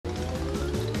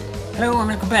Hello and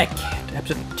welcome back to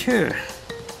episode 2.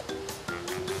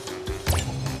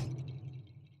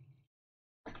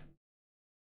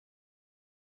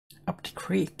 Up the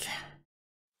creek.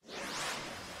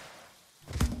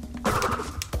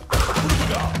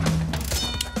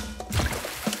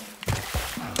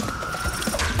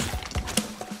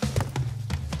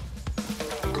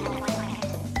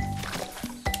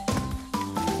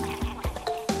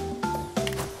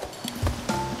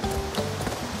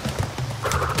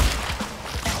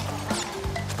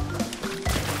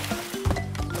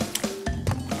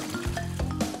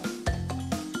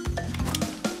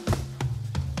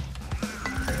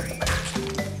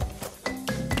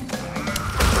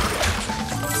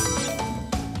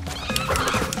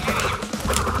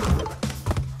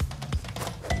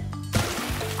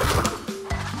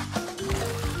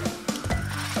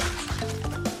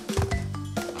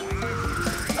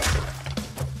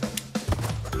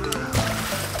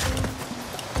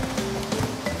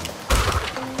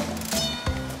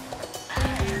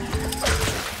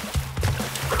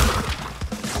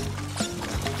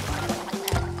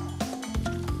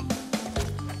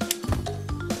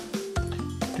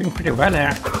 Doing pretty well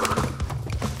here.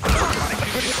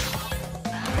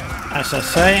 As I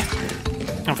say,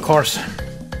 of course,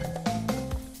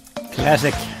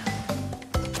 classic.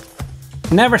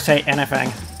 Never say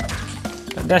anything.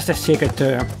 That's the secret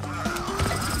to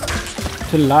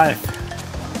life.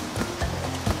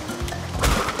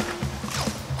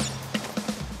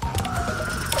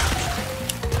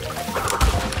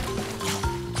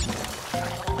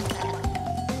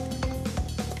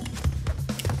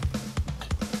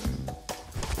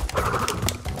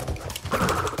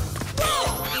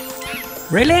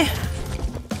 Really?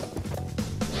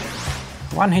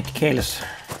 One hit kills.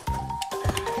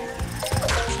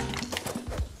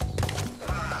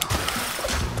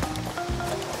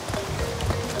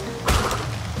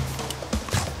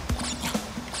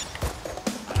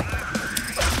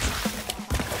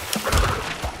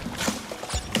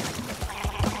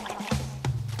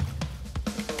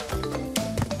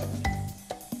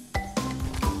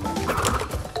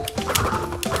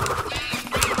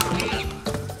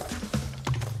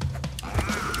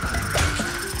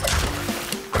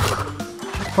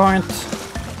 Point.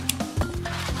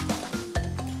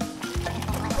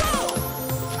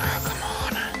 Oh, come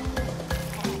on.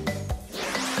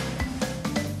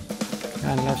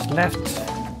 And left.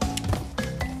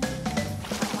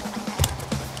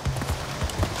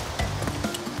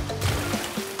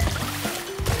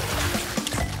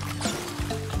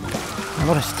 And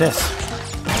what is this?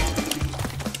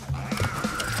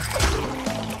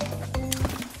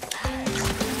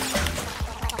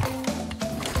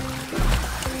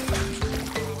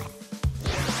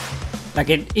 Like,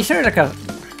 is there like a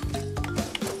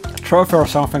trophy or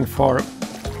something for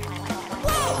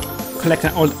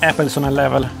collecting old apples on a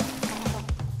level?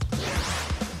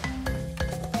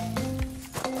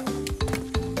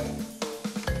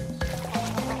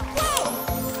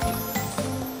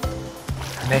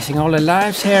 Wasting all the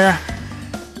lives here.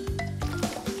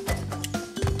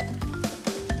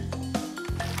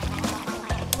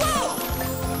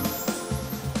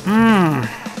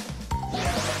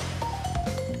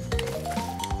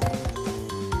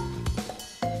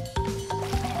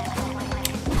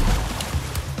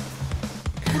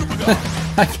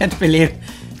 I can't believe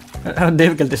how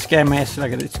difficult this game is.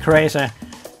 Like, it's crazy.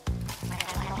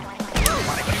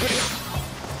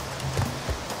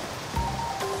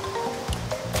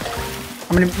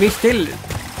 I mean, we still...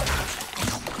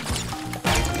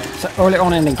 It's early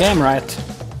on in the game, right?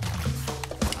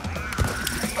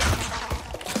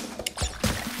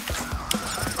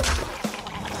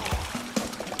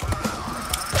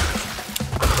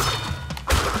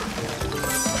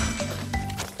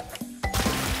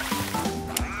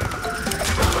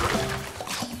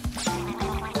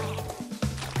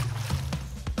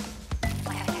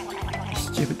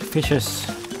 Fishes.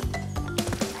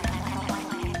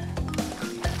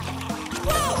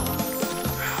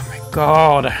 Oh my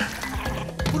god.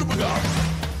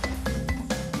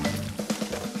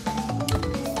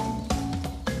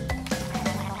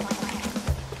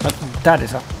 But that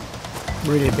is a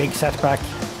really big setback.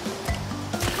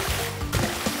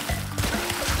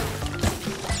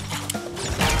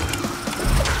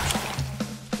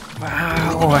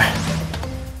 Wow.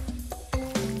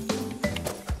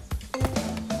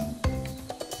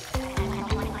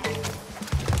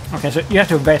 Okay, so you have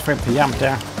to wait for him to jump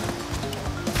there.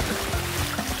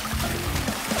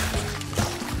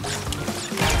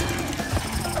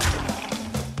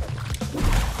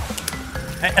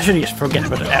 I should just forget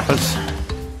about the apples.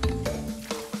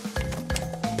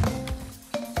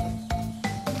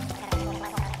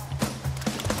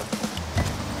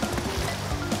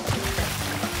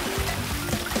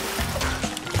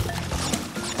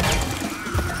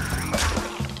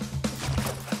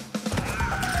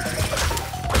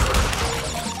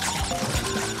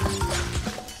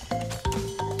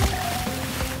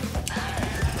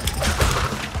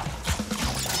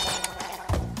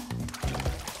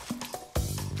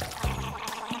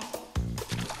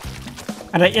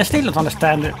 And I still don't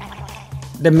understand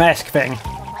the mask thing.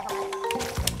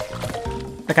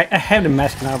 Like, I have the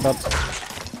mask now, but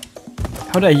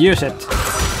how do I use it?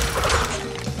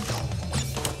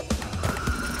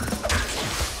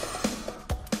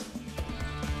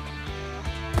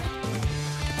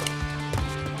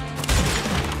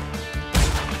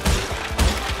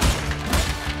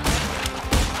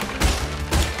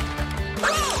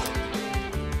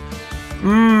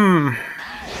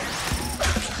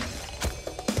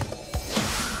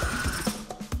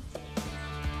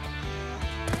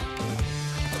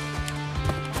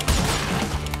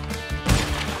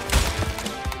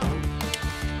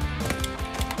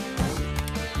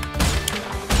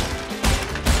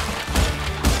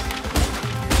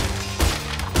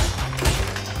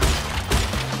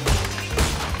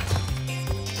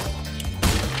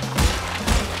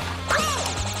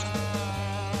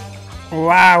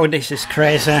 Wow, this is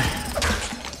crazy.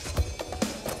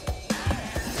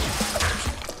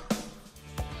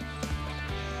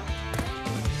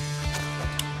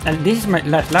 And this is my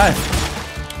last life.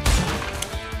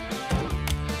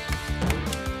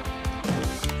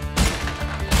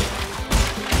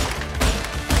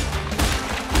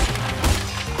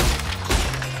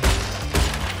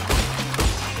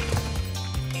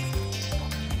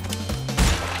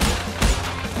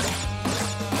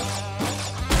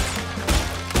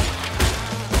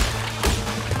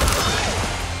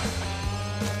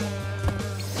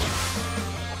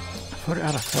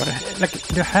 Like,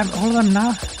 do you have all of them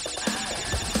now?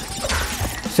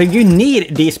 So you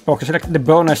need these boxes, like the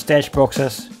bonus stage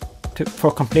boxes, for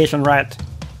completion, right?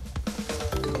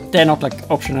 They're not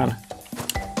like optional.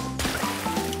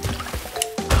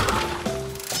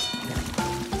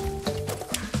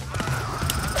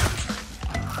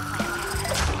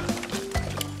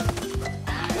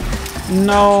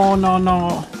 No, no,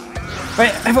 no.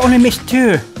 Wait, I've only missed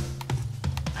 2.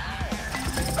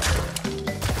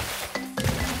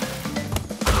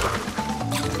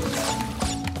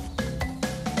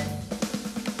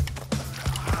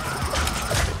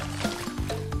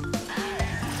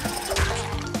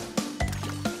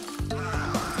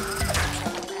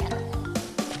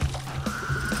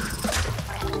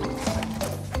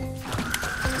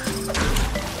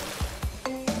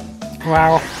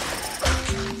 Wow.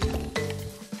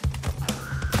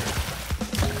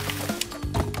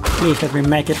 Please let me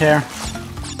make it here.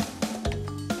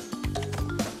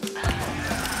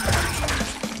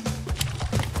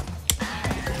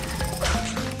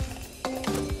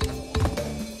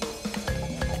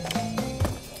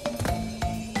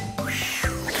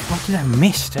 What did I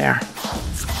miss there?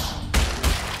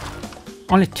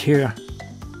 Only 2.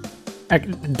 Like,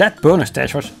 that bonus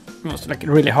stage was like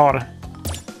really hard.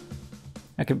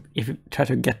 Like if you try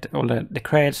to get all the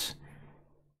crates.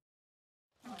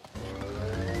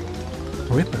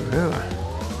 Ripperoo.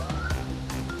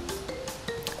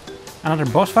 Another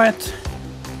boss fight?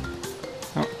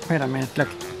 Oh, wait a minute, look.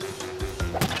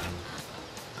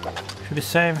 Should we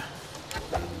save?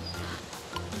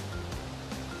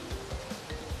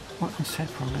 What is save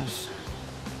from this?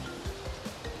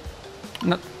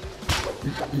 Not.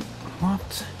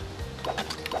 What?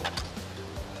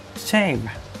 Save.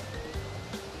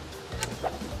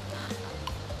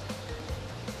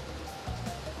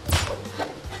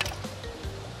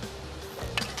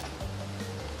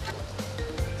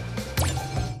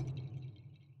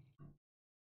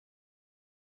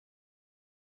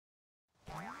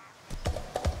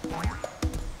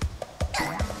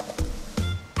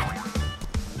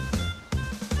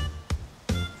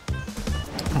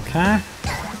 Okay.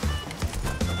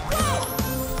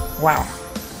 Wow.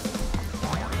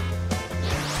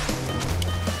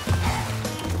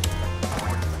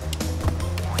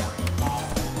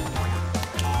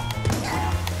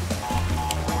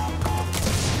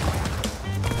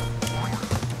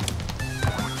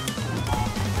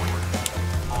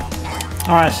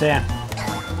 Oh, I see.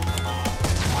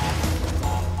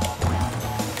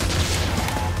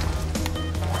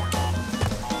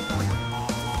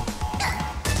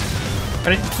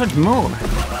 But it doesn't move.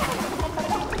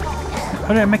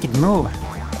 How do I make it move?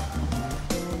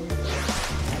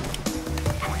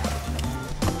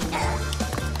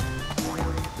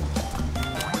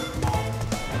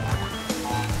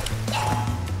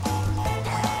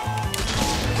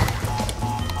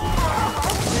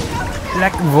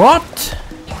 Like what?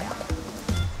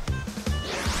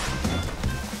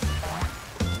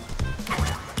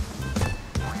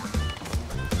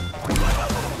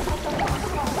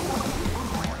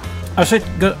 Oh, so it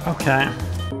go okay.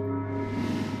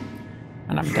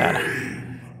 And I'm dead.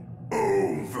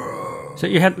 So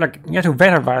you had to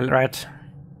wait a while, right?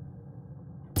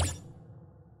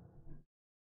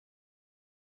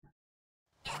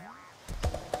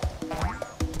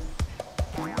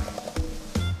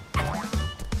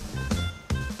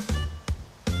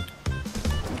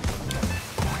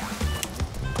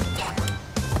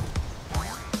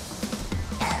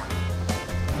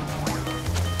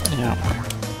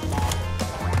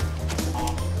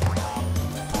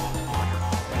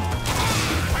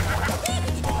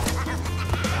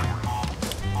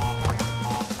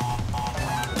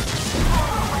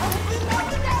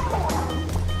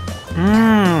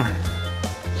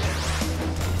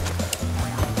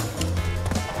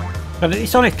 But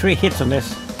it's only 3 hits on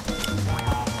this.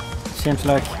 Seems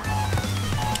like.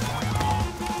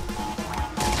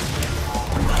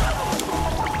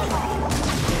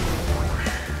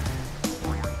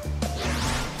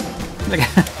 Like,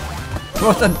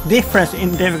 what a difference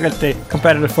in difficulty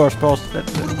compared to the first boss.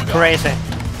 That's crazy.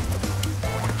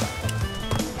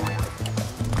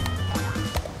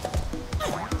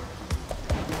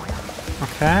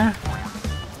 Okay.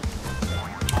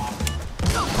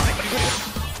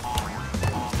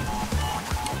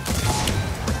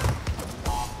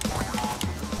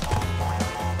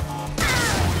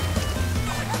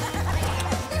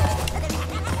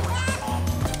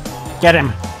 Get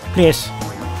him, please.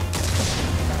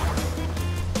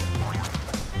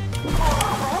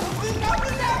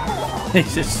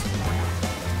 This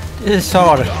is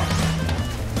hard.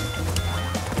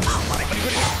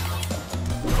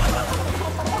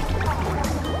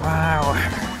 Wow.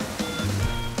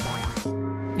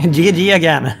 GG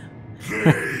again.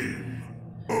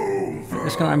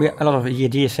 There's gonna be a lot of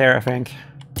GGs here, I think.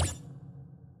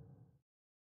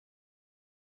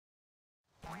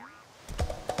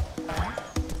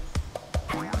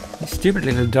 Stupid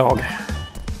little dog.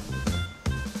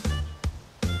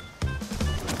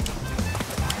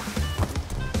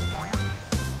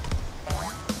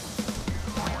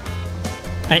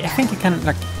 I think you can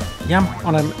like jump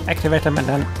on them, activate them, and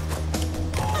then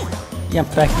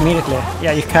jump back immediately.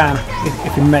 Yeah, you can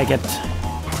if you make it.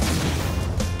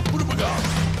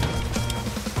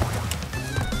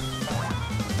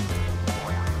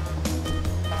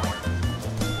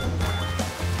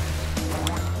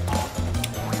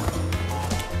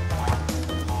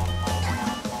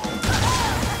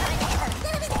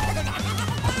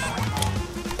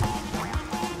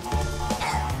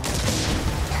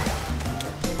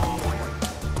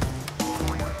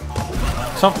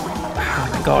 Oh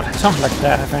my god, something like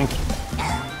that, I think.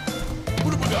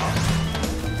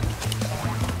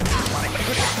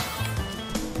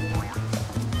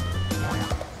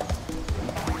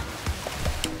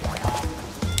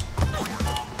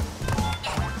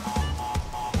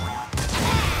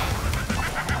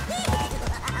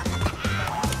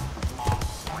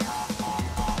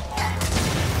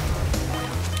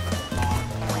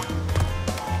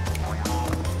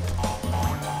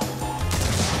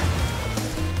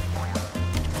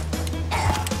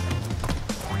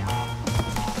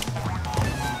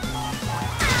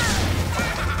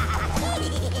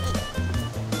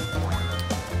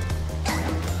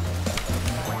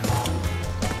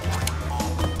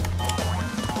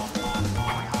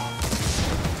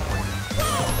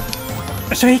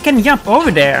 So he can jump over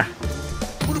there.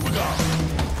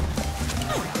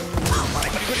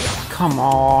 Come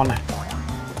on.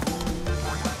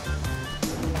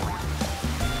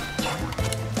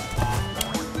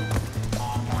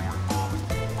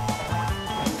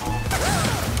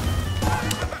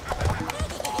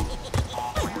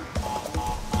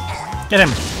 Get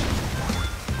him.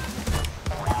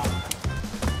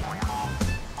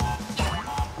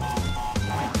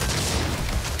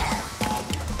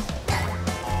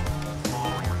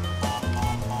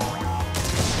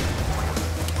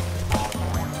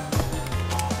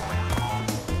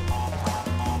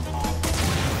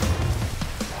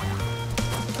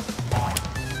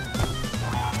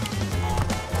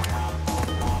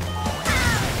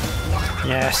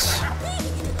 Yes.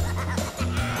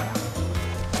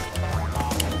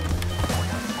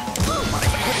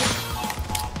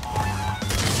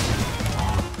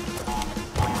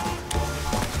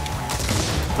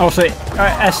 Also,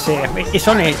 I see. It's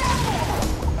only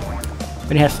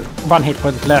when he has one hit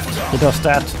point left, he does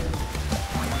that.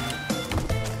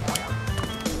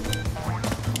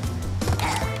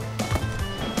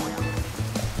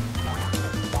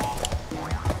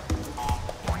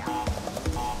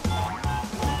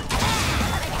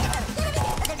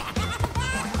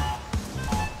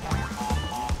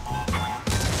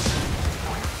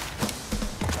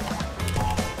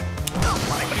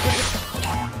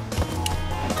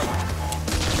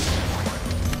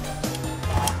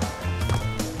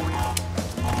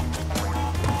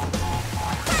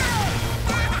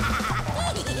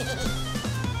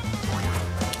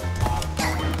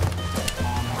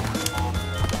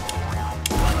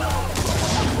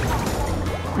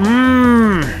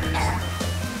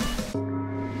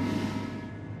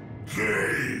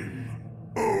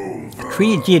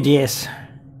 Three GGs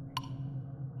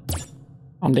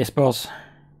on this boss.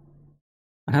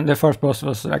 And the first boss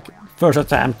was like first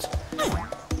attempt.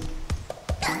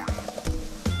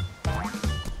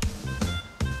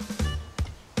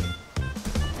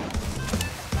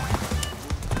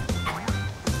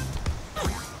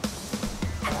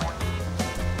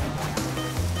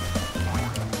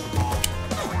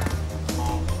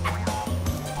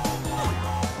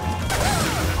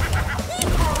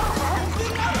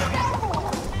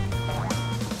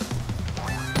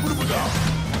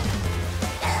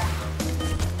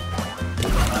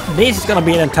 This is gonna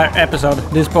be an entire episode,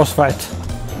 this boss fight.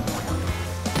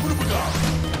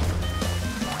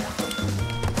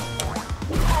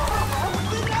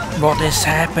 What is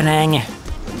happening?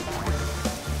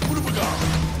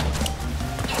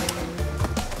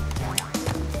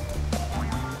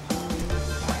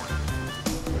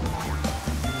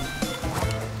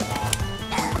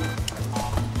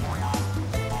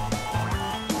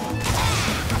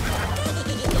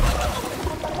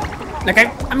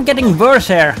 Like I'm getting worse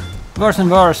here. Worse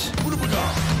and worse.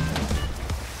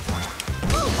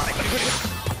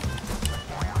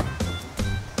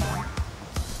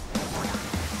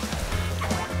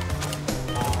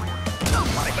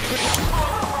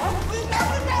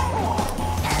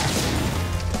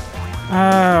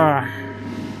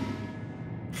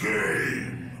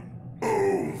 Game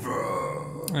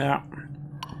over. Yeah.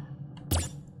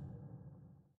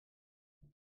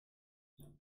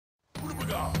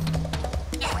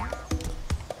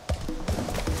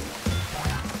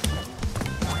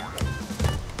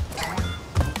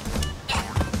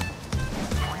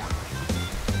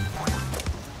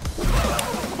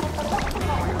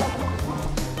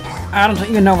 I don't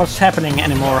even know what's happening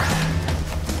anymore.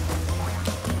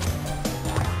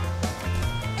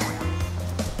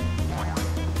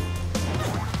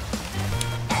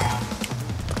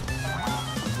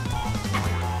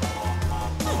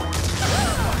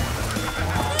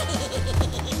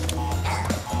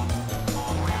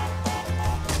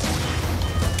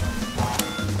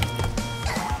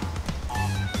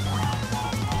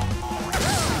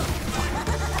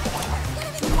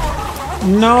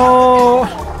 No!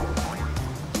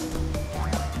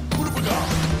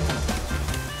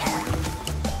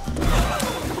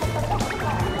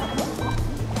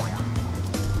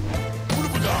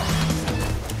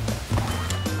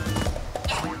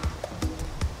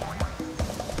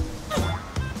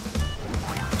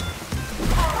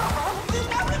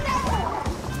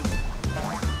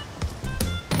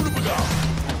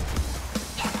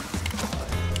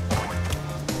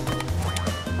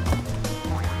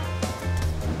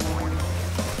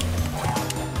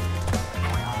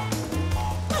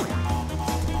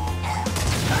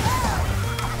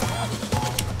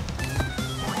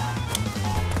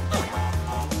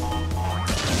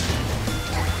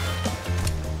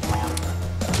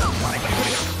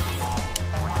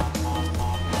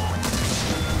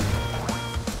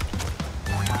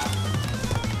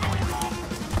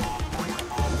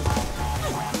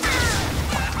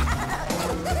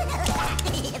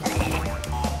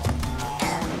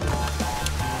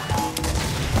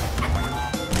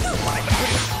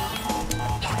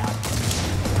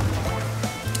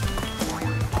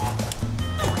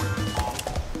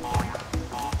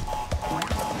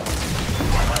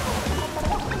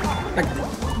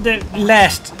 The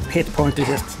last hit point is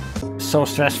just so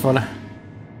stressful.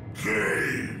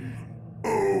 Game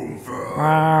over.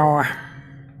 Wow.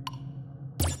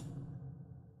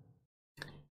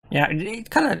 Yeah, it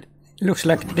kind of looks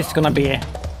like this is gonna be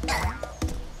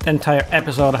the entire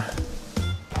episode.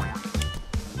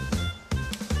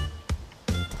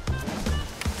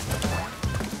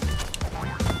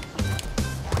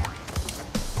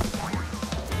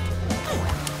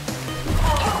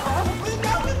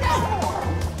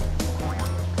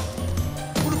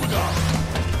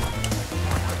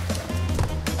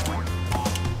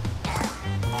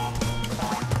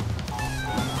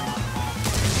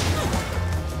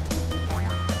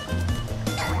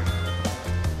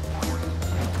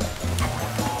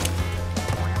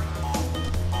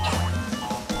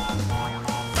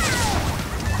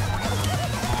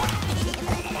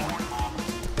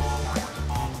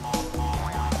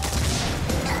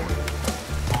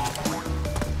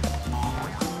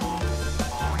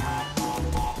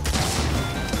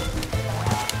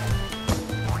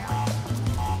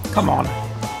 Come on.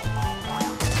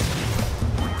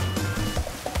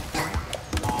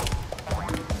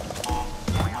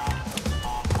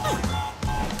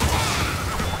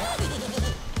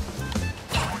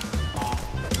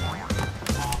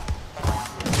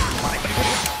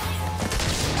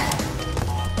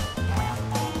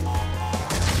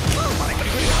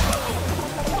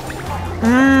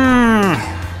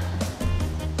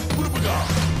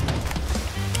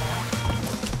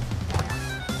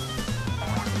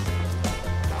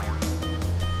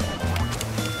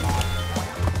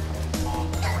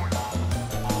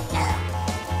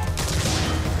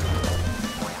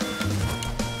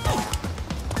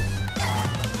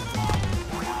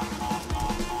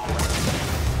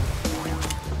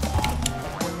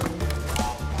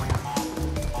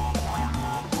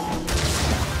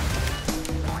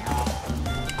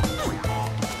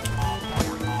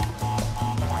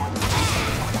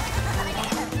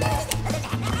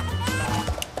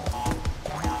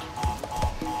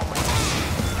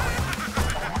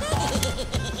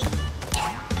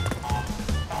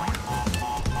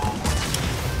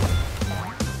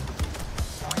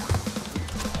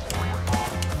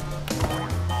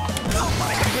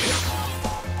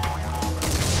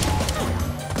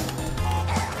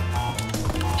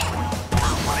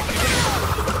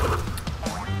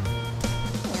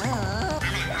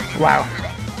 Wow.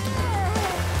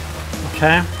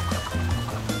 Okay.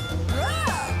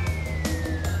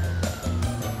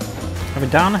 Are we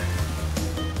done?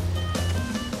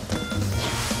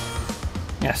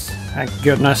 Yes, thank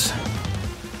goodness.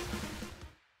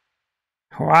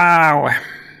 Wow.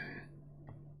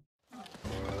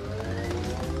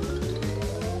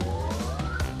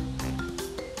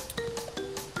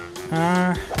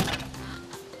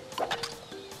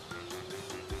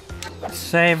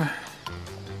 Save.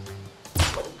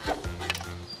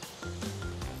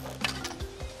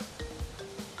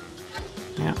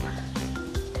 Yeah.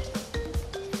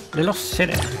 The Lost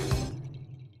City.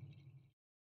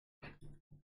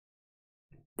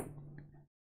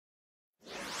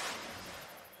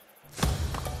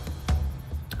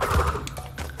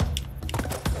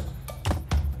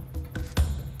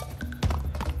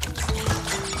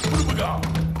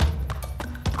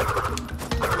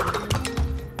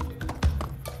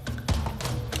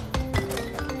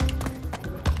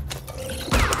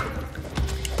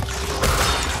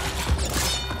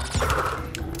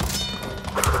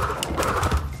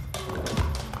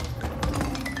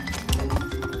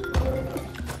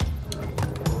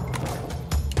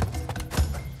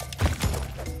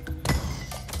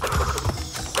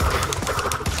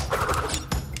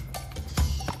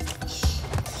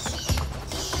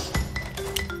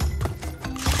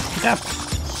 Up.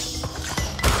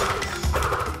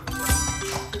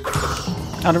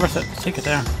 Oh, there was a secret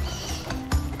there.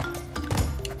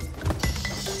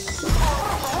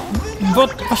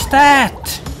 What was that?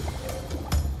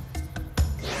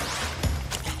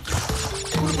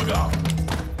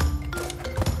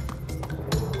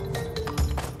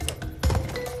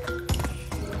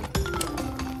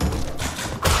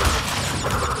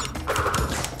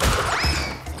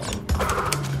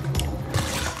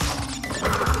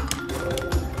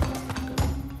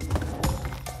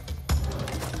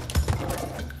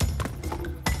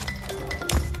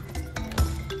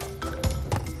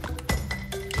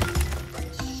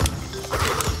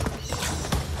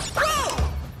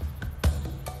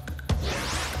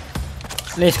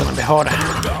 This is gonna be hard.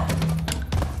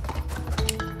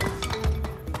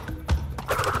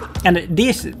 And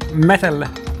these metal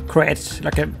crates,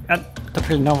 like I don't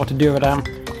really know what to do with them.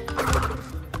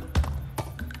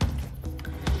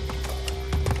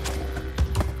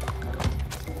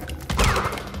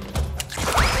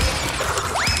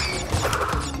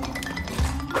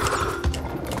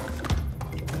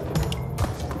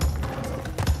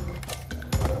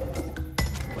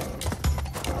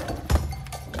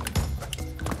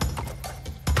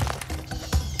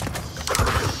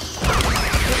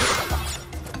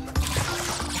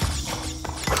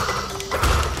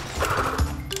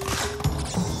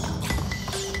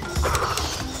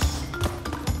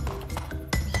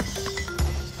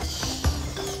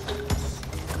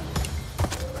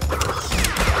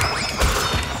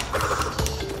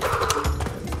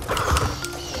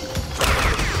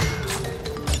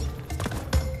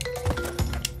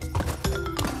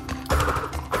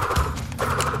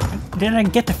 Did I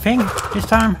get the thing this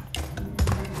time?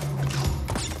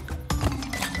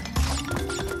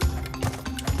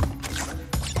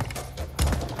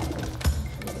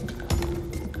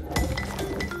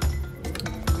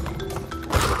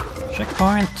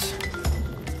 Checkpoint.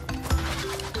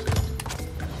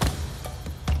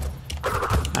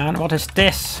 And what is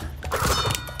this?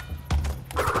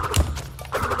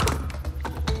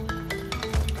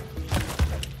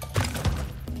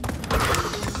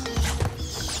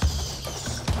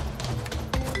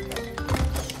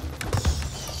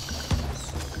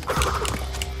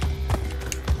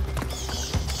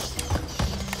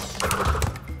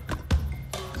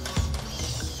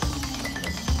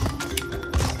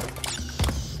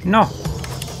 No.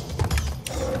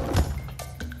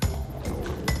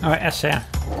 Oh, I see.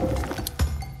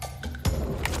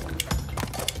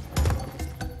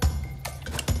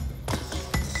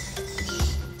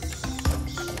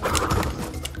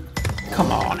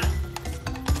 Come on.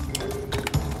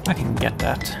 I can get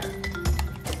that.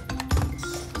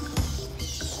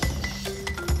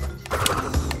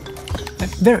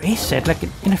 Where is it? Like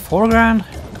in the foreground?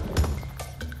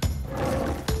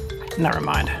 Never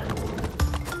mind.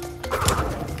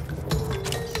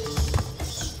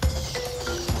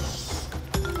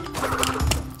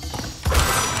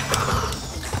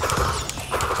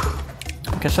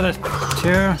 Okay, so there's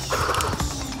two.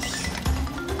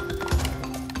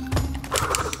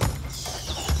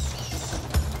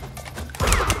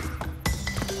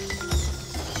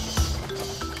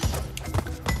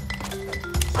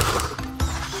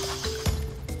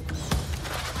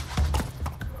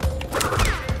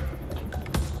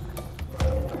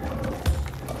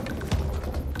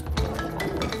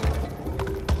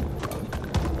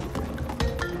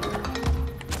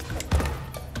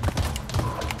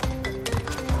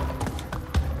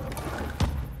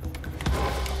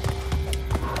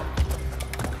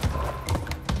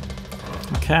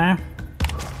 Okay.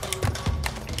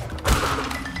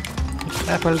 It's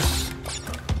apples.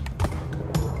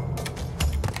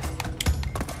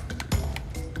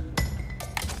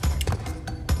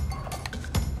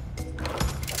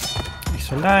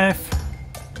 Extra life.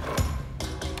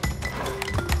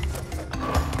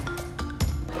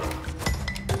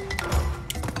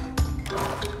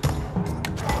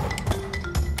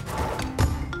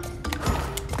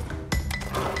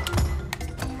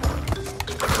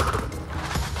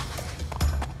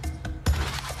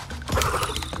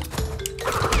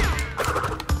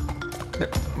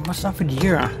 What's up with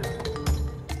you? I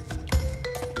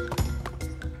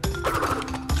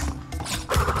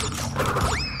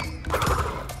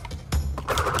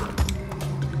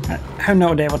have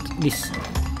no idea what these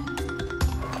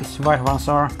white ones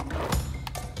are.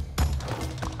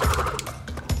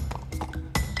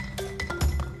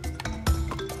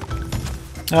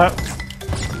 Oh.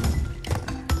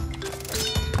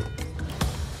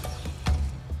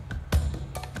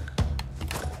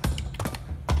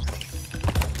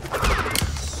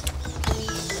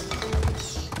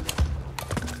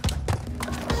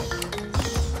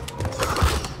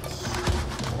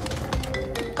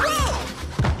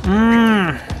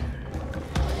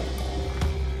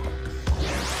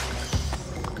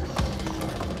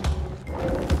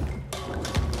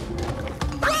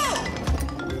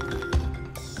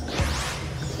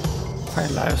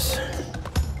 Five lives.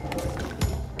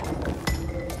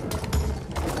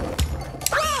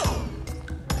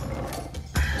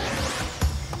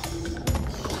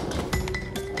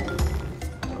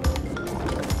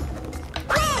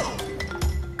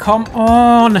 Come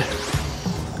on!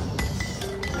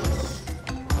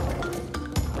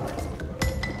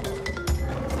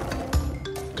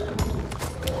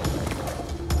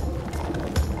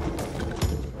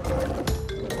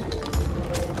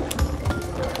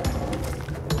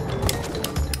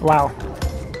 Wow.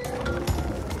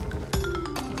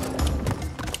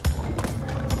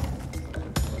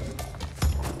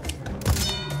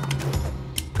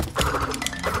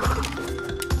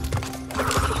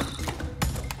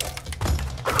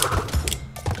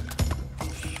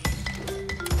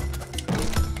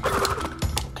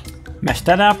 Messed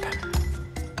that up.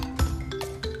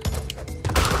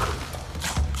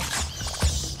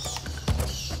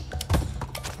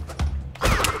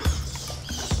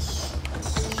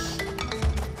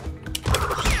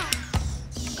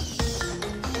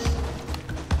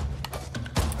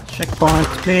 Checkpoint,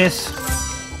 please.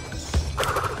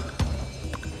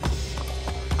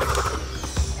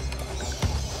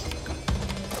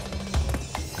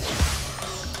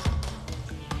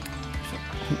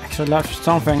 Extra large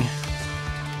something.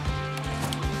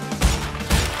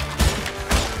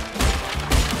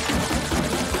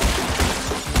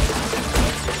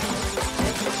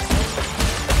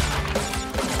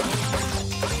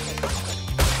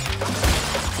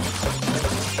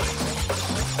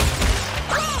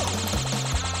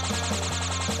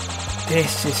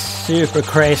 This is super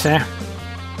crazy.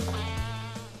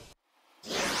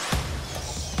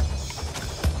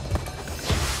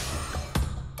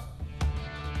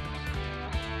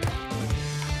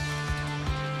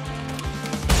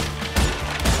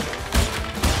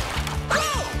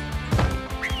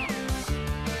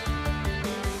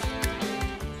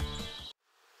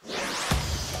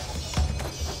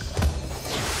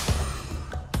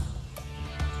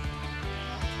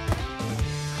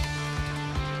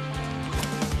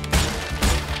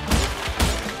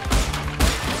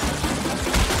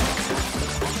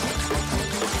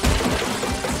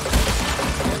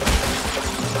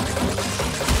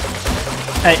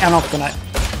 Hey, I'm not gonna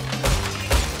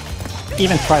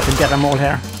even try to get them all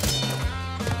here.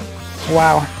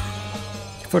 Wow.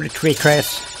 43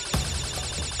 crates.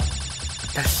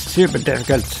 That's super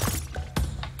difficult.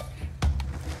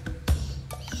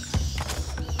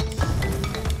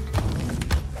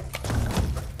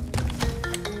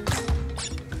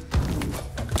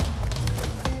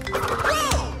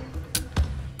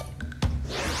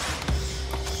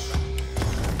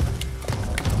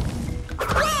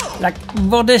 Like,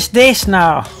 what is this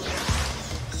now?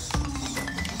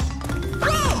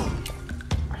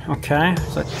 Okay,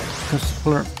 so just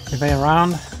pull the way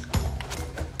around.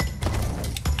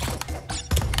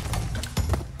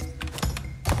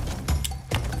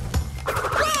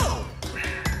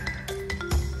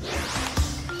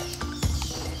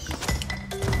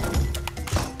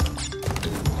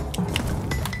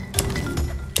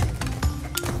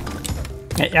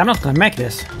 Hey, I'm not gonna make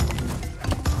this.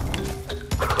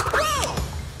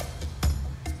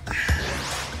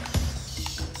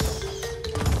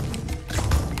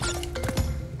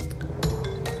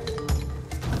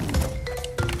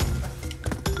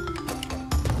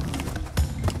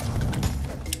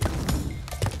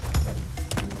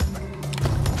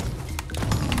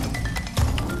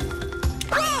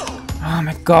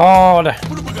 god!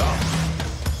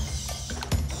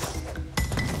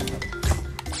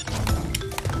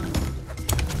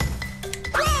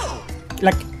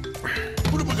 Like...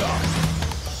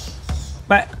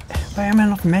 But why am I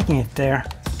not making it there?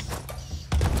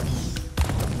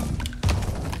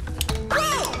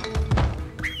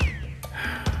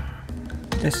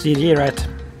 That's CG, right?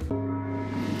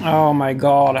 Oh my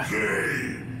god.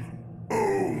 Game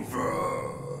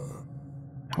over.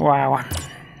 Wow.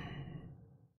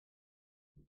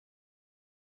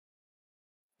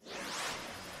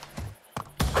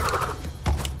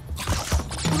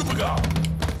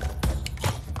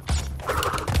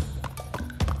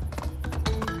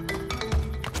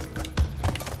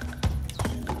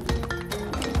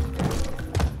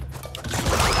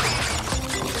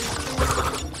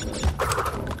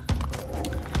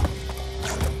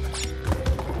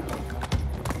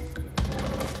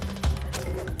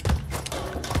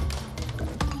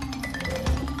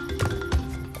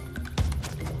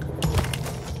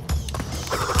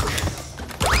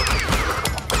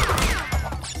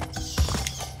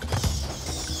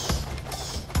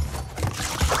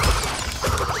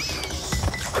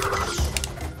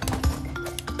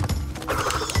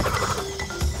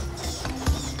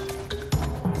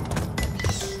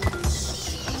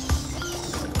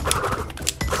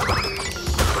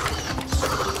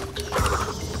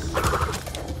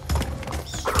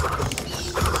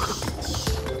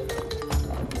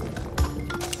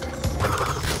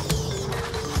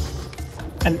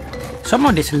 And some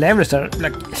of these levels are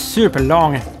like super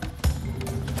long.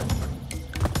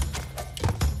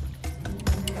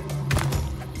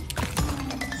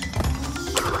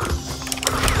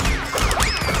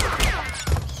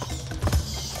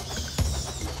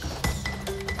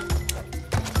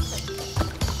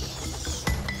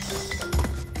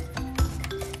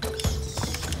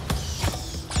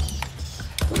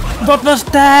 What was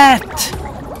that?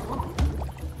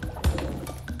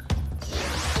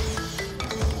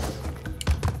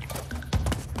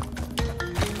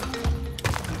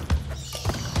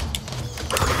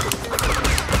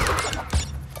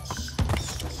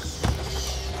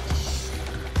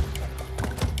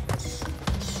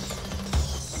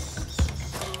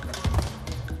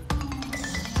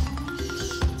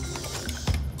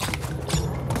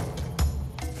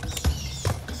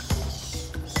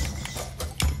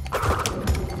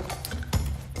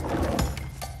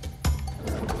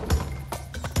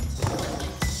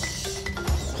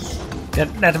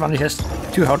 That one is just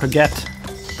too hard to get.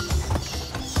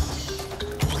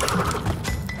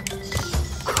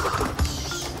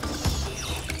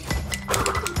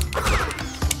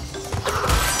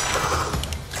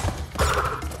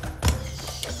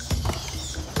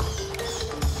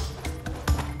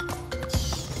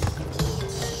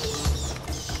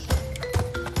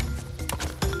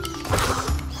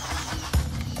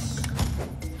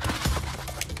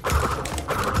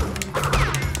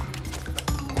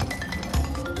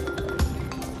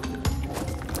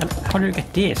 How do you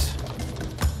get this?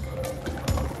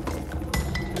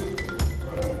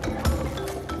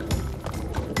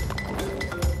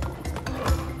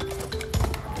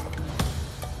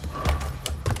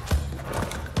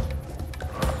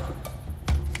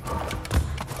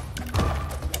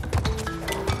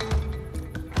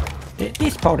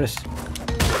 This part is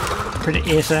pretty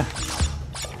easy,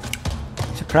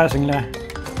 surprisingly.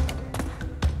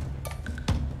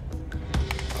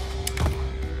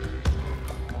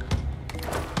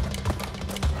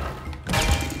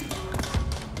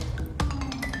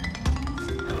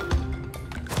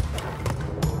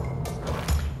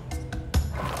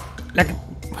 Like,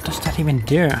 what does that even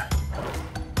do?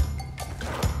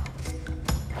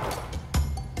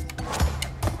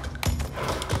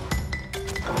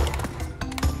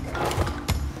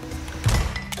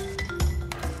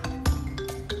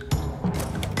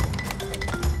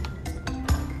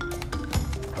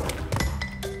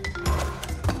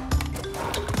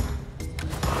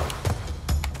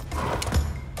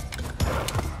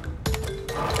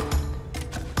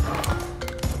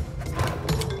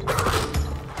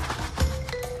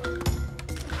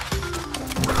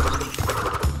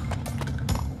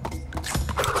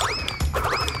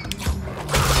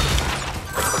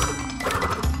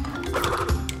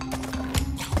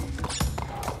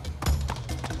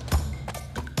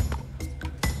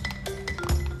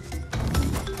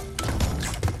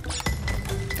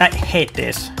 I hate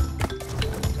this.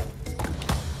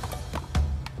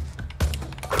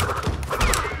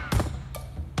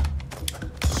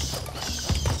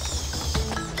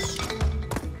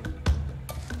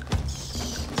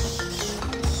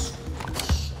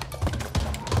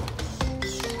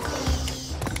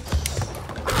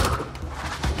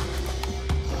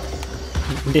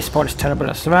 this part is terrible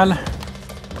as well.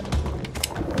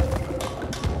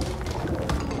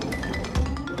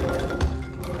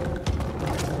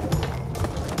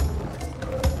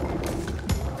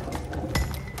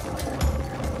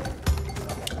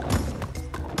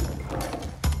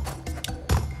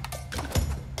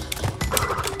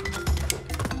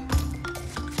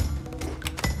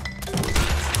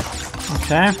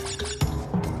 Okay.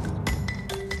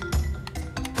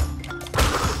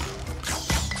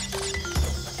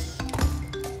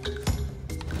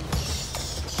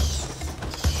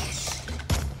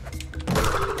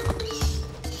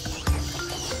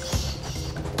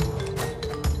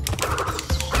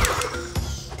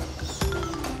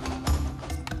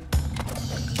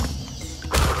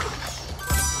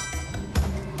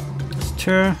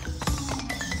 Two.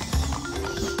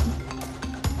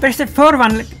 Where's the third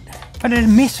one? Why did I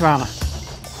miss one?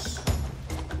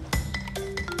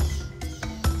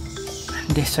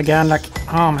 This again, like,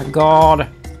 oh my god.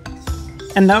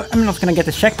 And now I'm not gonna get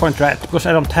the checkpoint right because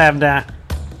I don't have the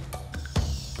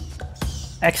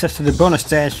access to the bonus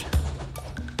stage.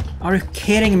 Are you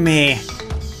kidding me?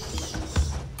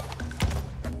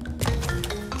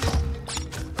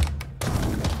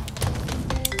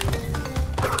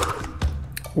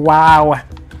 Wow.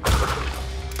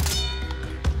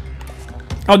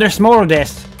 Oh, there's more of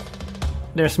this.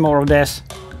 There's more of this.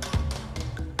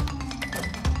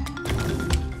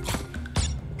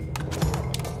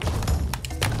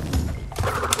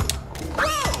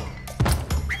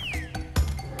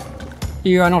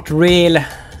 You are not real.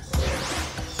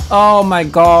 Oh my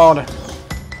god.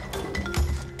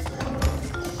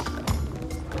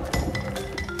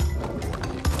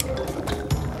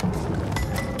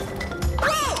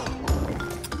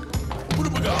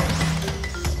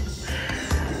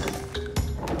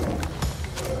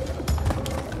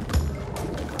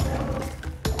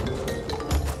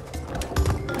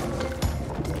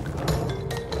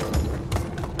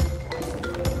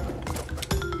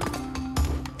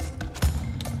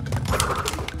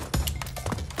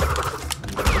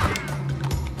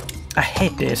 I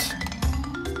hate this.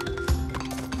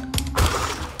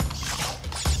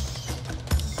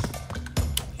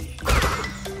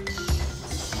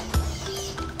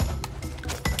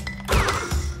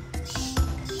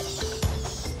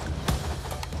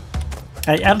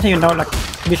 I don't even know like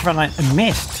which one I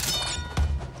missed.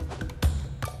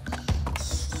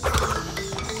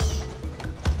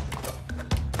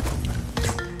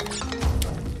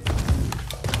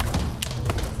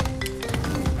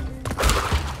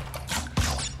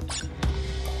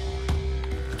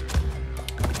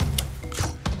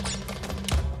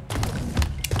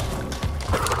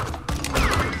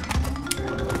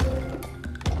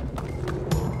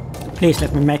 Please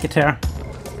let me make it here.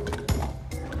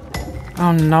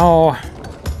 Oh no.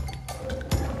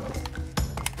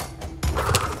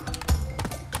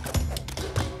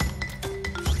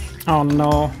 Oh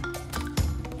no.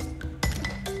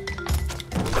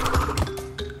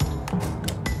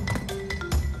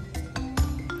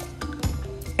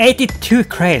 $82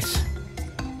 crates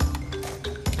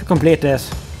to complete this.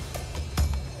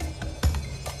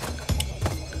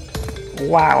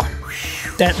 Wow.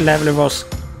 That level was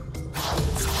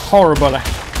horrible.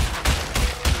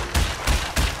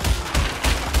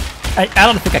 I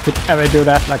don't think I could ever do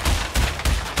that, like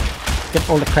get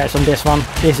all the crash on this one.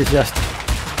 This is just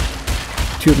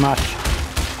too much.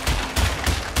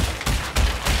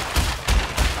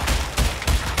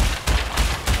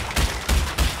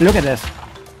 Look at this.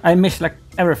 I missed like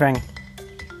everything.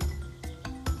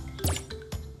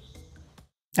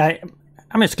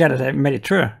 I'm just glad that I made it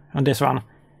through on this one.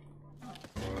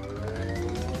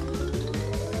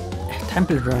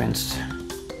 Temple ruins.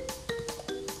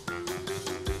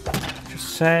 Just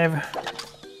save.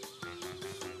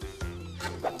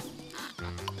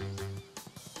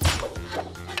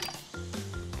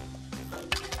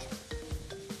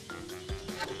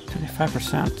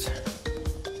 %.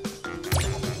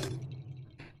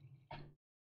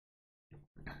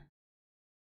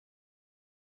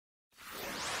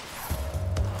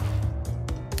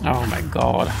 Oh my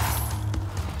god.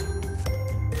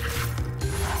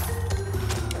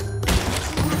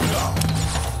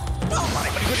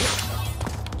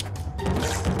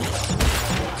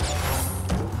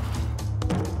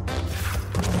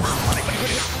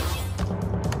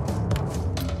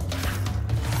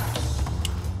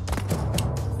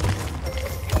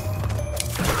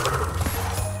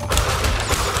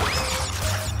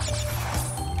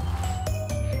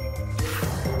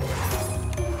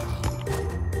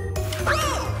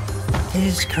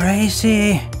 This is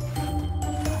crazy.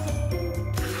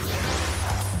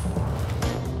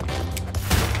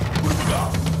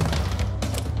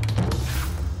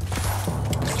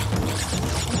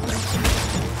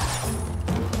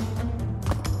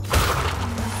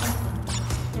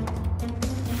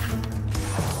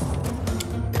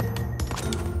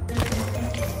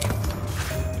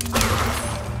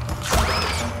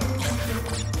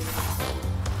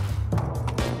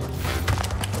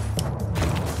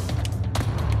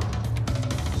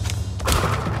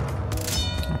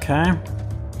 Okay.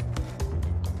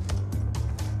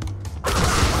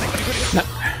 No.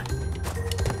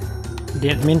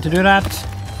 Didn't mean to do that.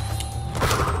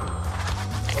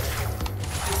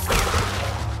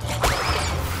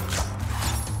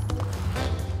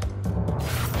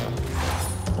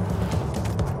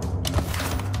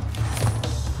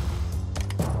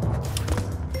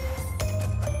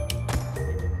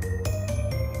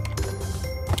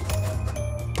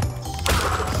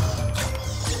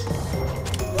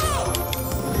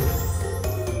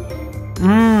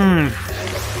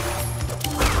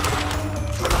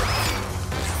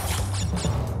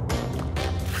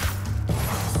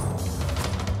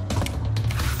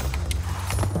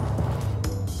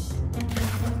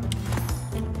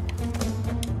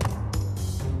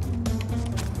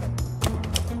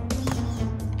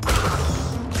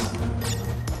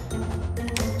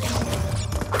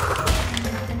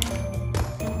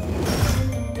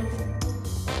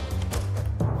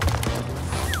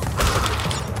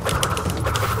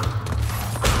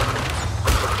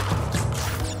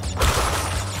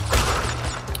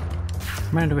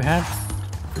 How many do we have?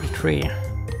 3.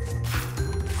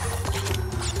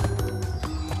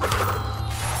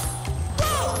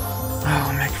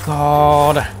 Oh my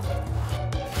god.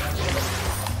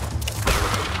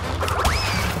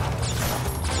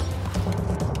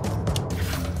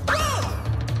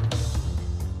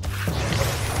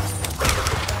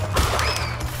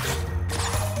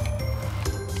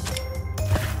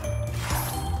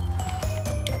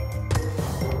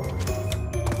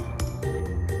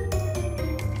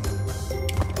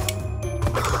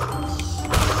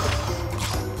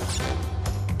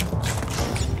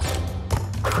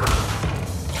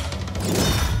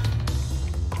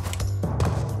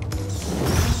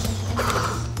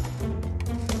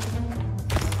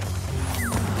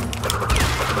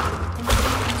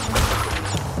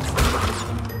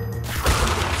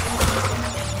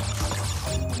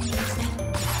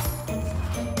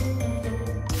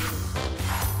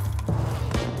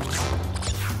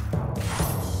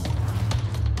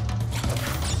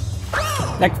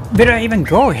 Like, where do I even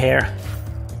go here?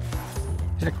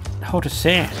 Like, how to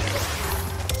say?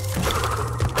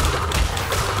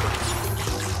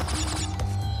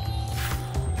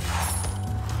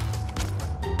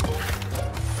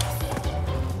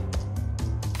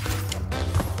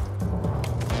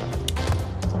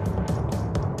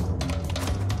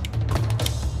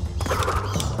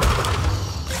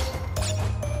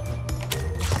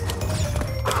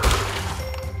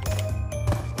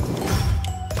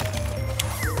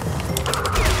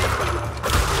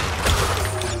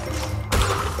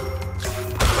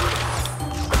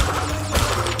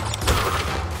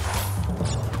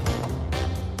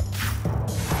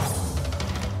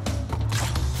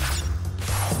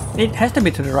 It has to be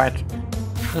to the right,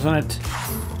 doesn't it?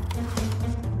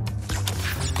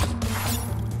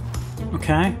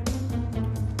 Okay.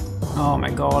 Oh my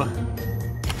god.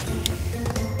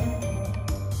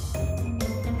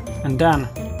 And done.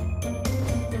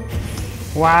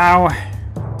 Wow.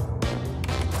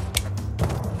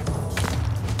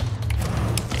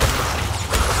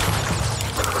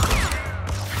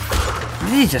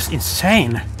 This is just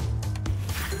insane.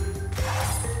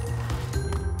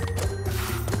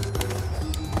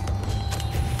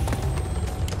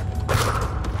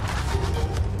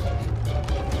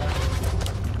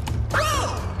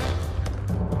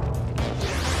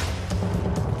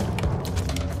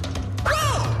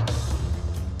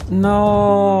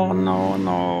 No, no,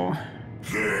 no.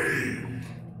 Game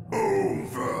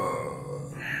over.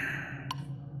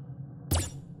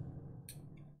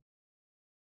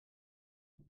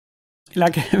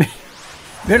 Like,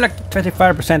 we're like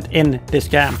 25% in this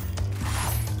game.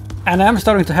 And I'm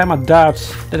starting to have my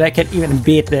doubts that I can even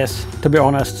beat this, to be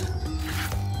honest.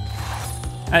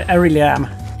 I really am.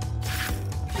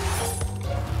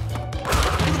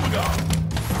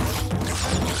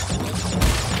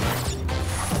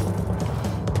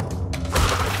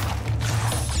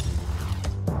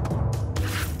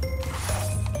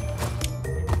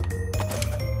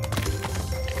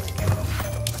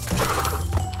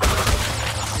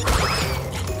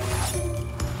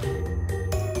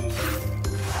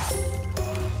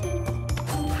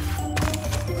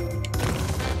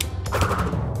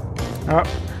 Oh.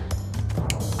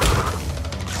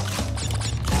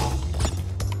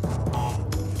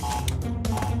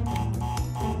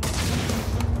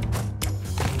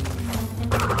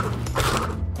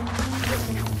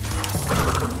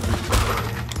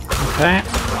 Okay.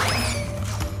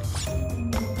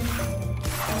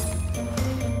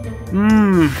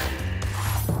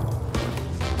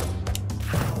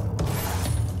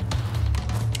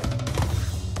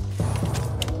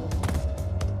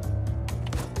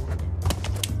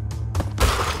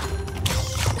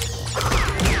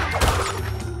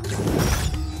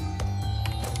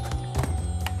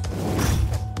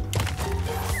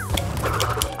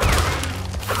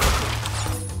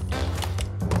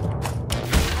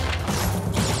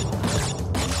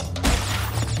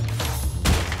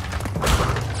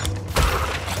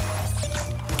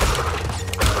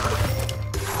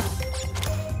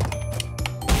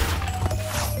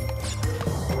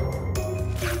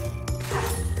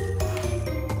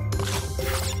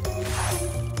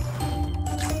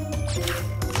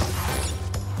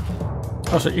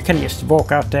 Also, you can just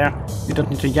walk out there. You don't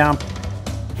need to jump.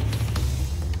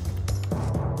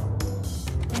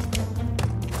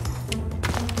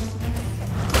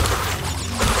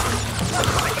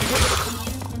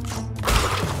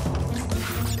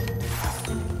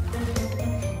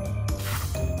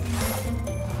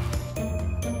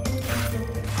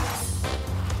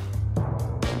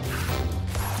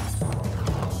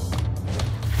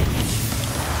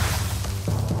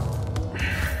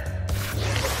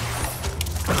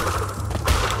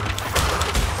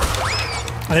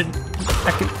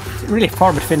 Really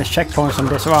far between the checkpoints on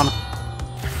this one.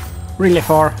 Really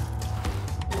far.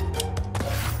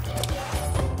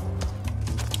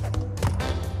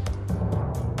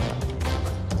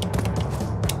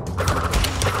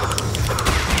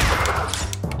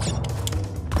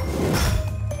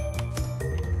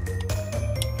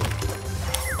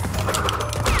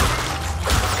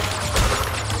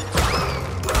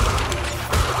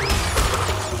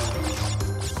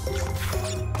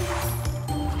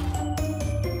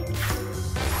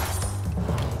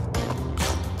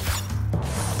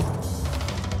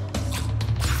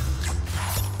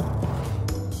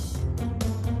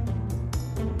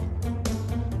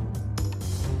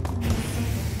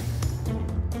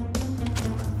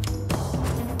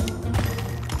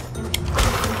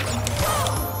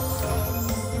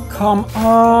 Come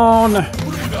on!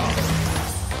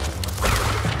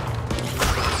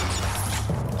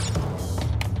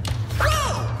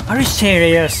 Are you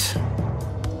serious?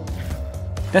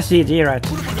 That's the idea,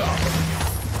 right?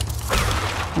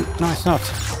 No, it's not.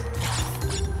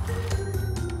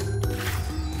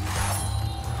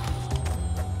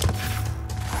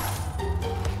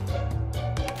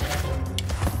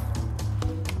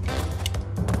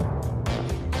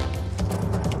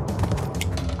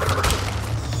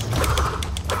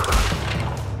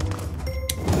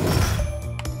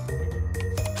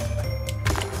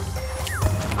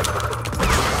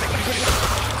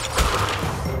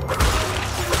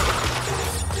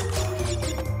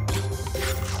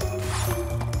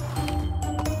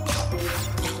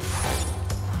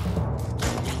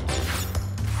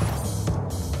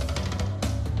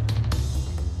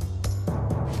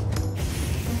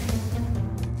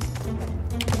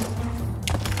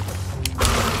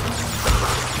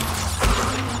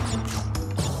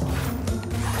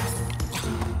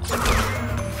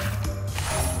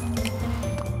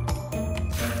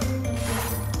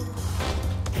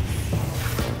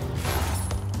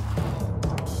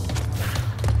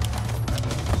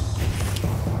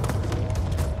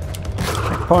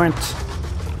 Point.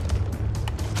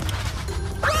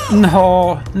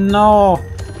 No, no.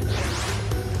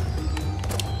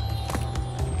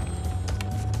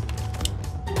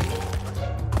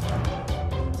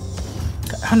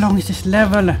 How long is this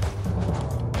level?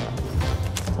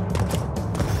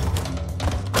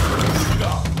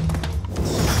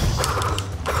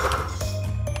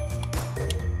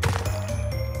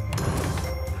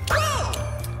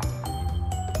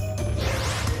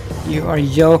 You are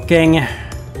joking.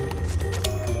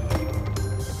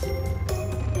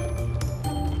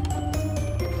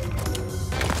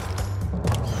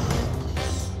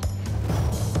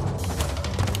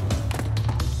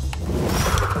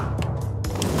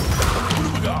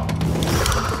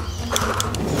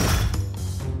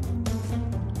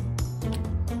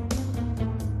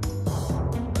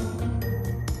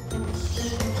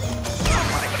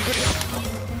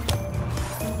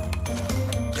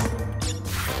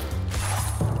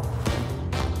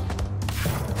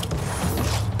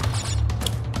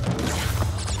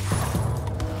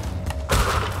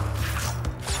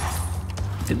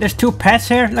 There's two paths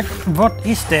here? Like, what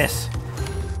is this?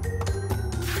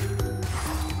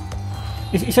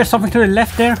 Is there something to the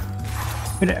left there?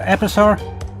 With the episode?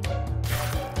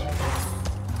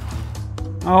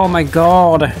 Oh my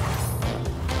god.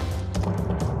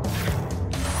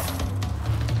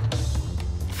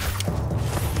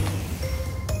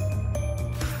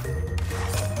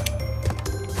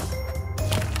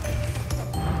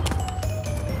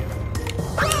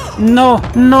 No,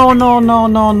 no, no, no,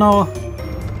 no, no.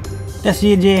 That's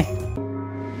GG.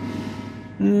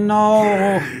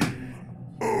 No.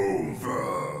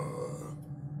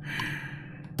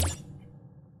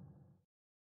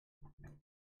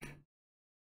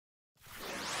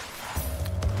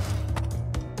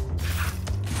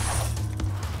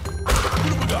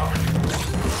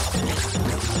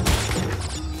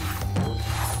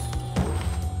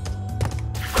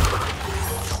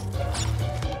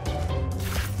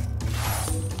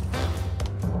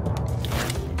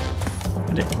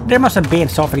 There must have been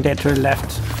something there to the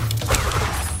left.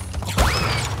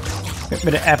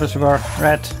 Where the apples were,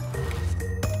 right?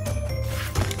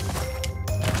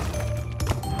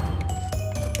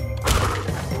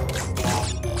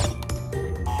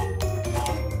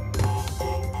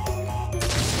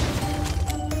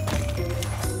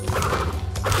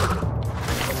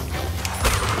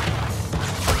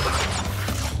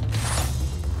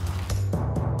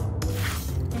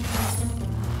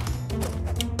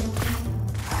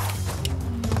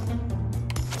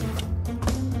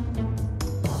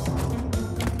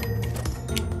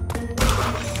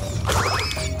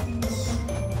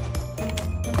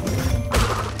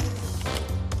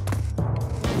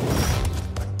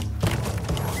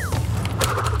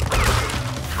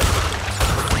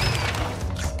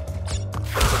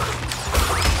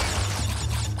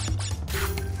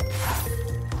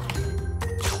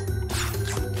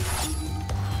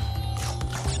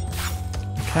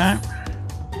 Okay.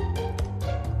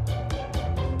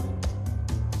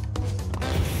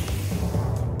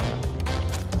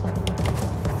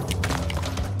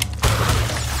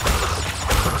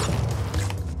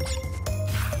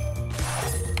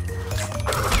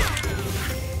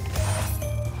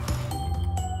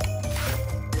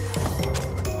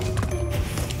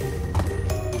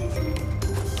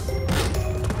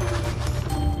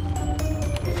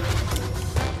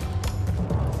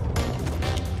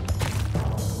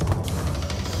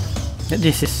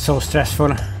 This is so stressful.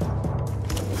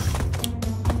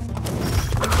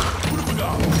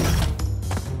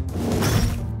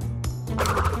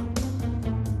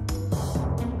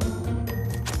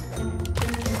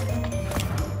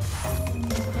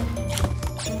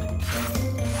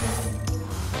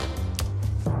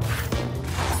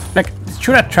 Like,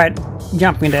 should I try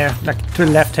jumping there, like to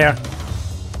the left here?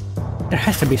 There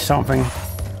has to be something.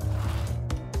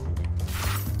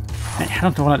 I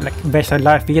don't want to like waste my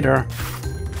life either,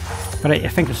 but I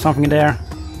think there's something there.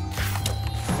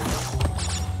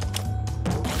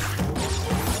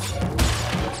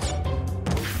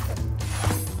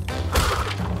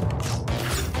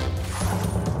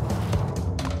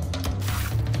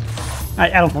 I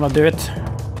don't want to do it.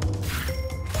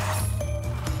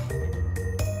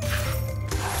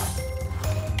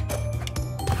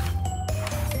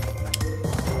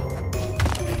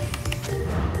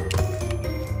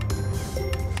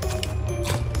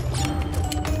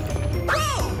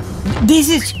 This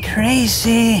is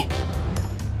crazy!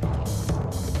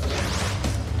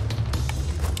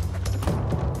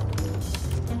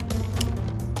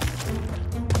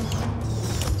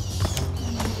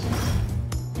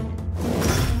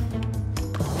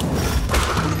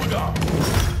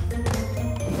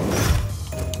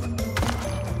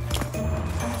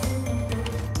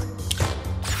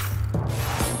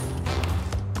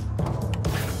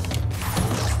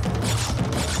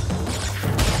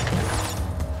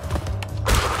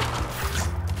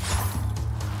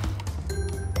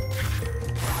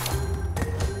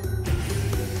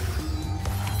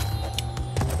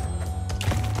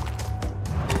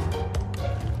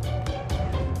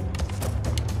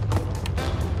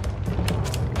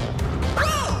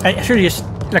 I should just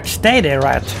like stay there,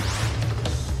 right?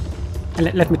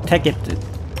 And let me take it.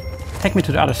 Take me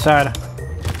to the other side.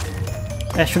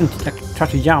 I shouldn't like try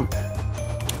to jump.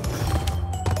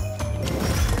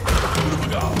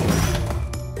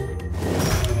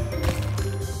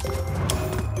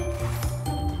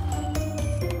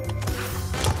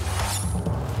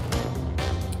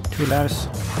 Two lives.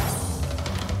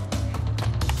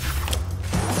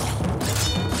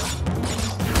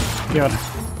 Good.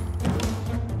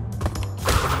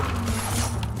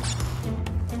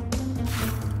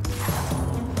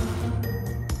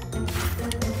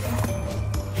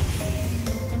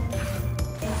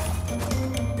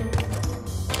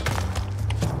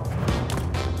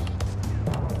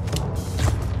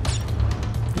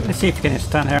 Let's see if you can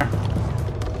stand here.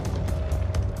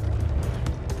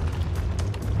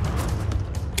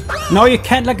 No, you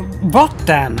can't, like, what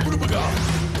then?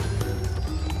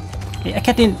 I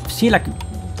can't even see, like,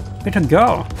 where to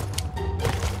go.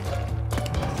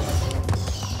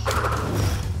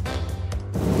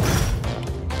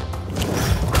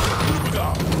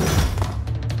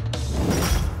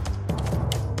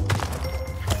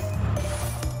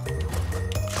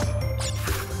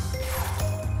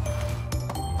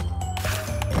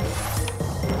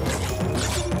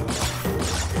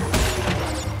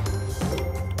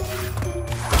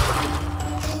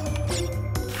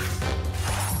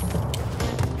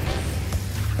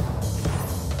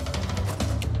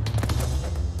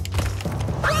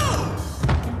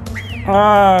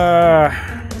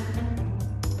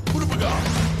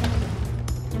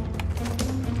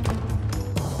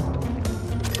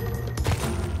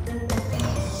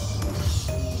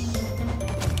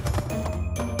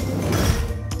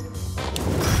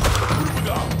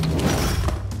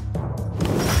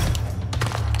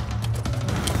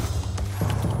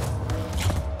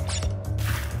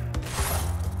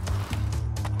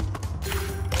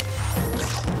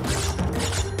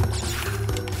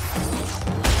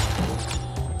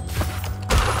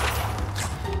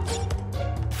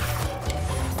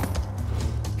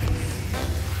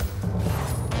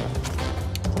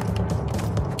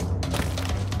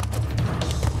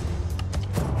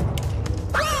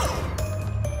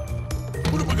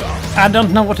 I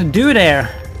don't know what to do there.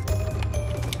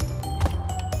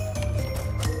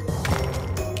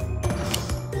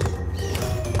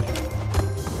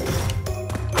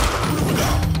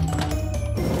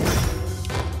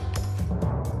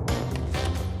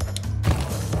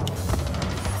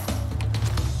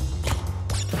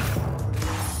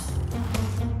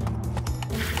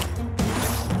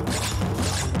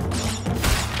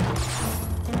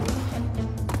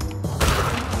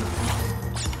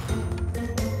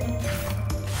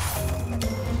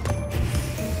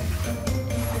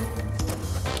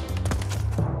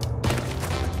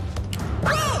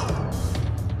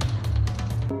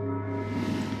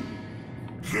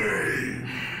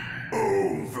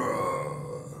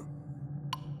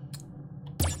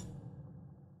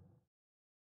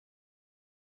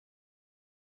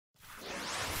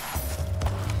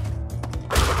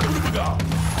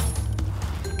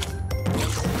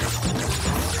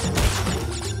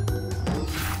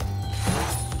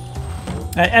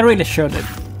 I really should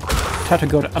try to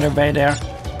go the other way there.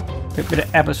 Where the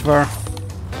apples were.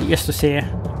 Just to see.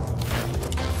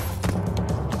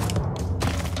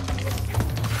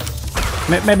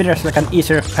 Maybe there's like an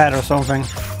easier path or something.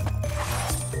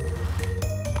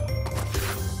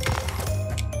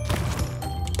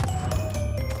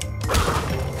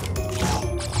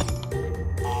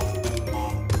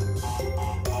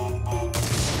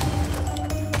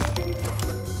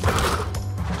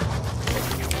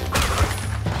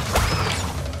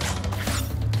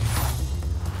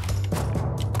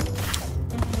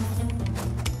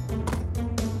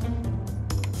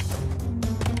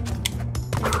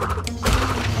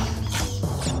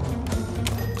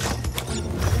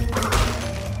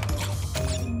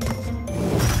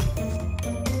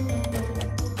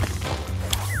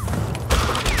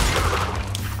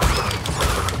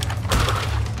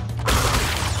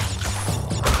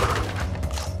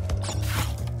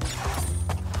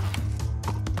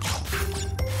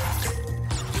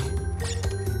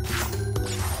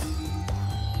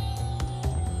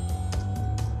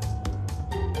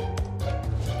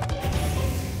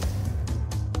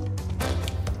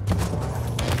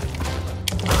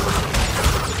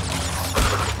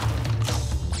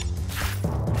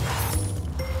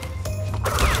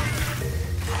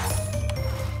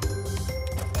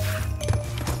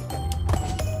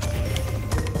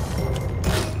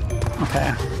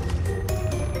 Okay.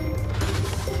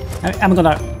 I'm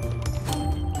gonna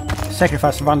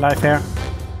sacrifice one life here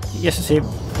just to see if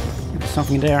there's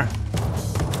something there.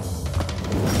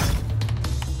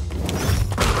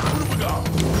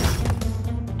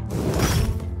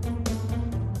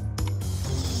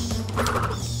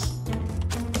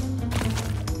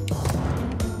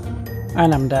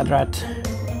 And I'm dead, right?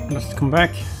 Let's come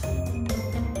back.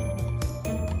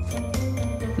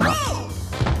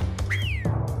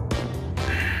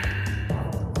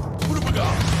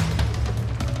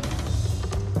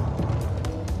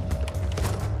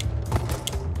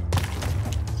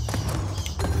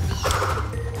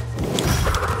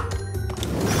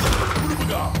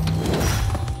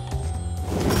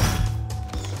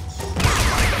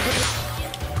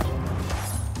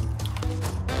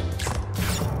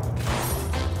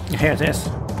 Here it is.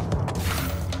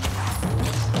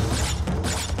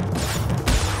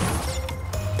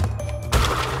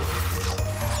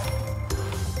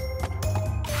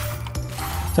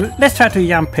 So let's try to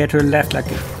jump here to the left,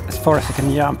 like as far as I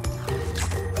can jump.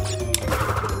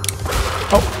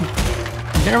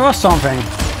 Oh, there was something.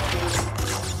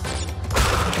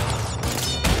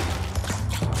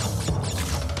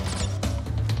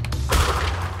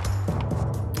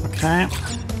 Okay.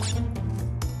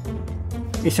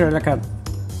 Is there like a...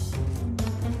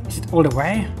 Is it all the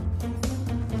way?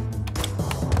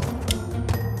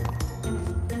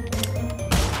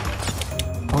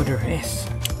 Oh, there is.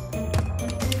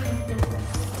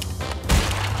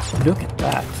 Look at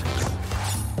that.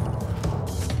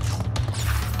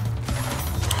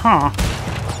 Huh.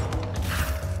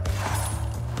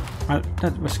 Well,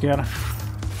 that was good.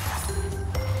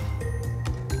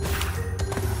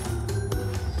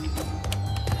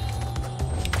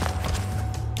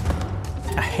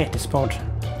 I hate this pod.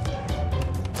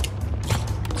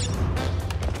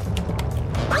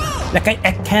 Like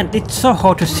I can't, it's so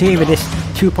hard to see with this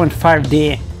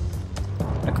 2.5D.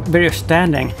 Like where you're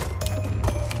standing.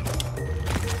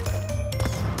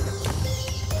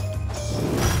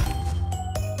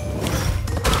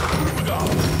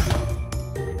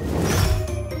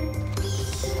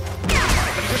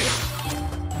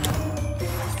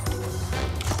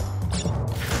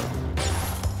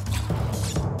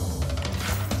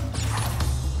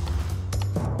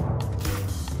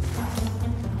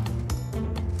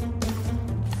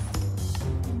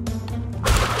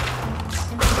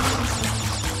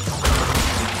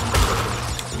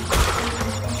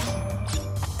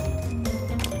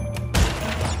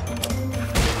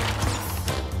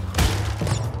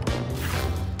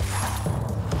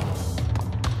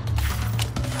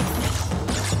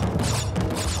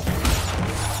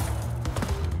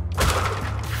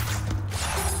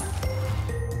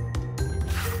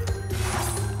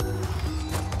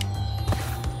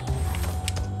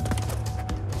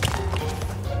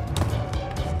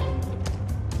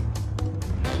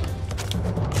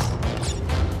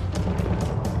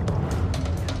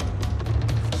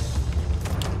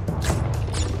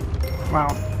 Wow.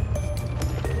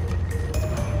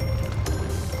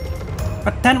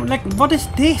 But then, like, what is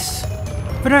this?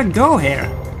 Where do I go here?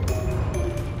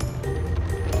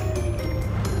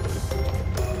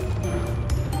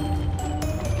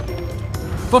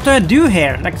 What do I do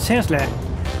here? Like, seriously?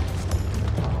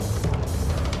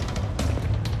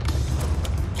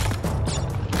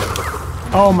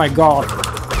 Oh my god.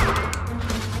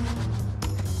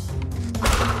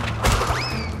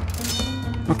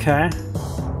 Okay.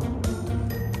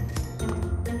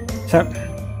 So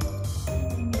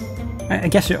I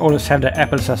guess you always have the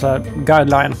apples as a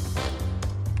guideline.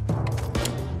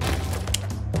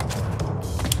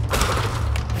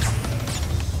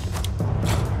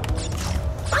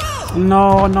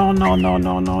 No, no, no, no,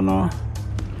 no, no, no.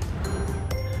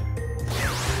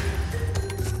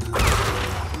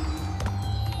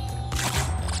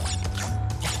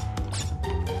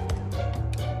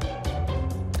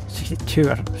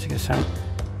 Or 67.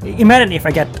 Imagine if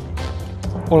I get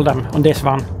all of them on this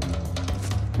one.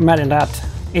 Imagine that.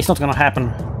 It's not gonna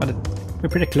happen, but we're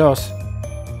pretty close.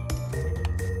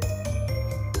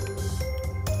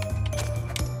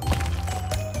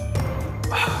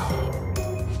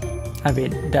 I'll be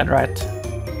dead right.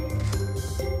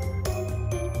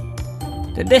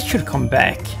 This should come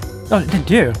back. Oh, they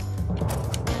do.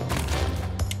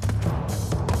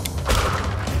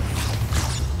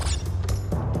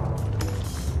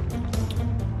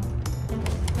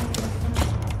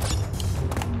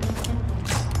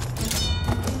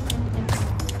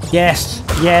 Yes,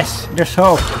 yes, there's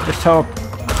hope, there's hope.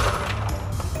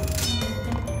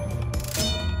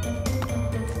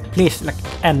 Please, like,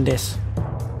 end this.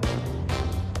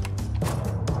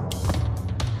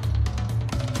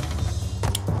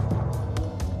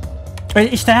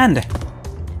 Wait, it's the end.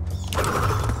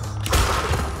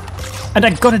 And I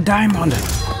got a diamond.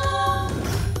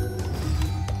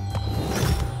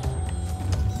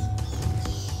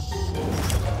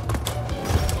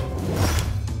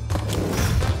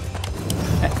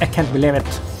 I can't believe it.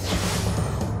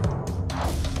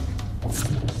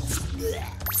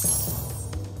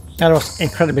 That was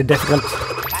incredibly difficult.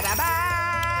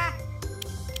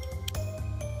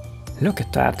 Look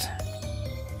at that.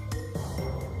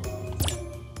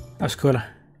 That was cool.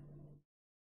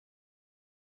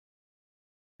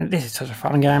 And this is such a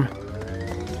fun game.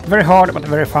 Very hard, but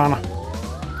very fun.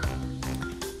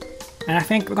 And I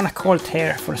think we're gonna call it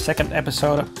here for the second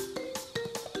episode.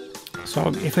 So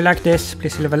if you like this,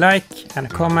 please leave a like and a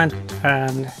comment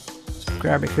and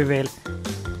subscribe if you will.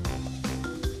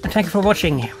 And thank you for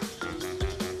watching.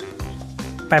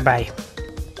 Bye bye.